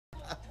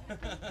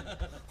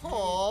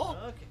Oh.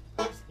 Okay.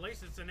 At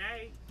least it's an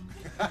A.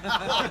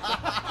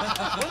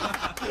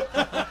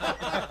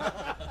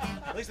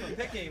 At least I'm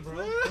picking,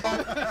 bro.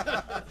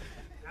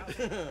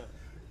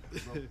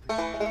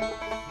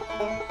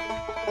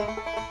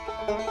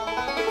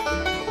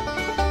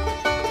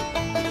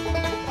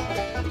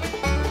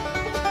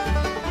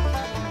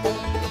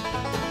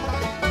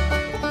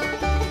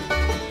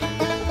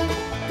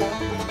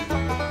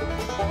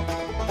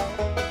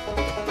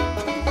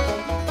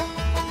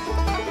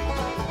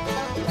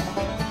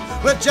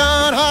 Well,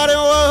 John Hardy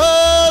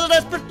was a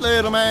desperate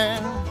little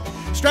man,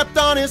 strapped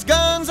on his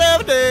guns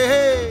every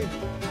day.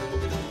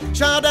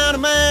 Shot down a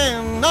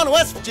man on the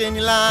West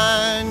Virginia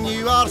line.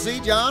 You ought to see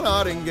John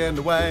Harding getting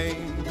away.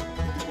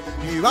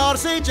 You ought to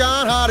see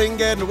John Harding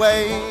getting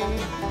away.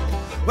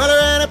 Well, he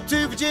ran up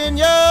to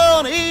Virginia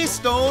on the East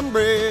Stone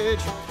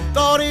Bridge,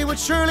 thought he would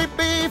surely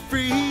be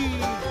free.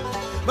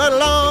 But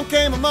along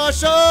came a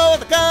marshal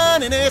with a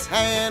gun in his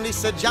hand. He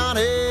said,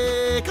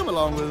 Johnny, come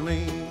along with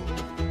me.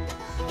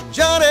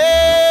 Johnny,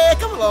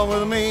 come along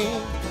with me.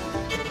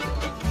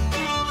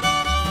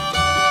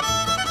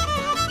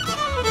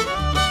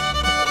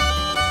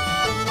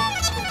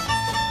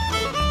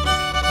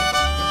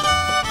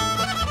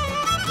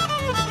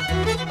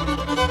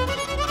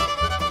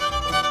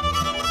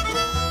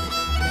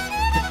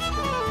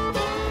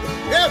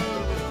 Yep.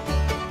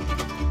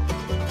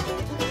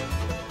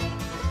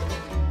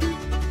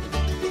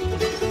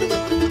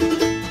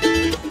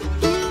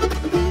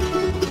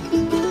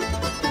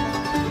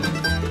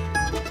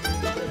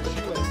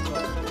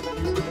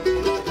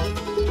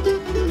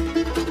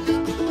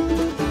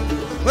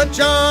 But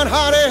John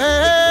Hardy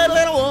had a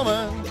little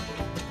woman,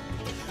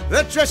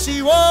 the dress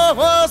she wore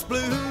was blue,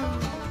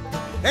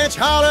 and she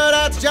hollered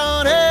out to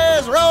Johnny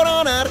as he rode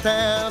on out of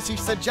town. She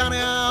said, Johnny,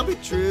 I'll be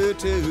true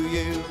to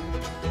you.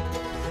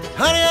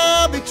 Honey,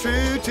 I'll be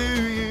true to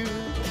you.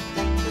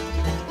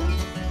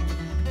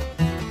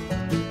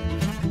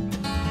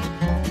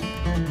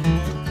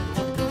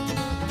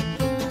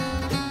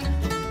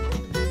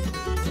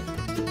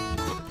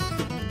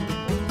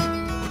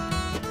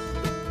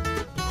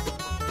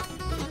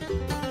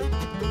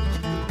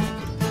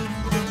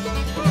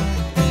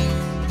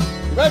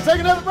 Let's take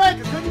another break.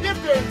 I couldn't get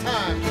there in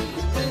time.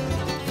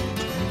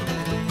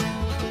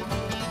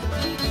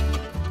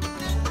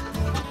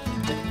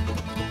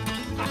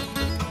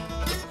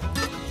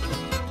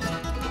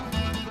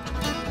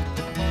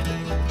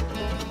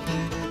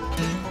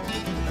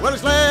 Well,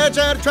 his lads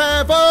had to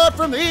travel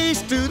from the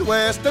east to the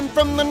west and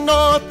from the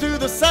north to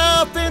the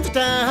south into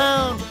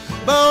town.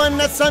 But when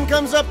that sun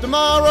comes up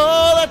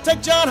tomorrow, they'll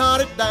take John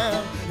Hardy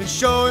down and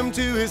show him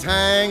to his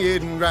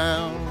hanging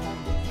ground.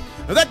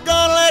 They're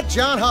gonna let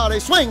John Hardy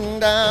swing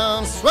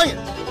down, swing it.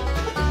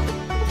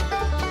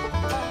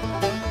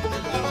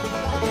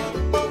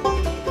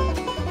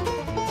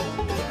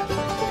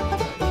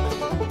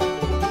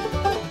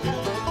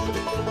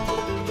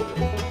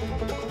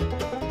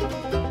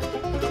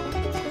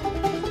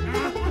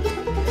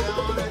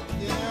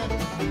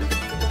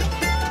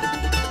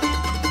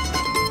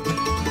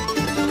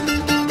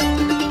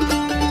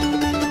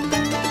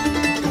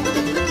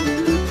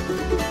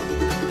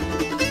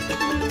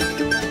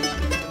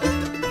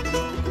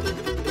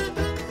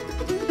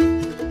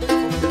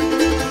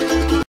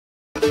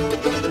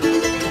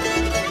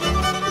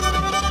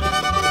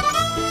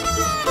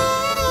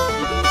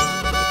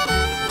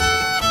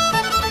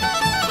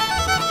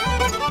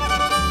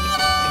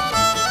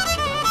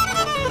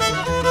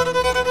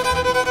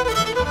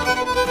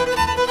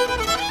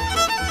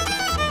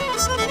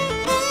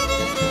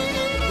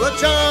 Well,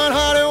 John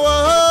Hardy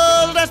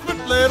was a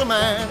desperate little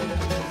man,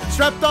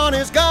 strapped on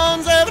his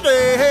guns every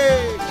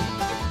day.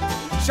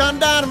 Shot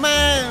down a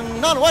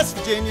man on the West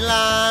Virginia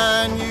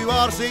line. You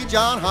ought to see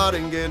John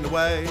Harding getting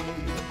away.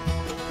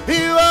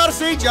 You ought to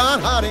see John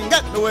Harding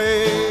getting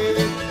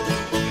away.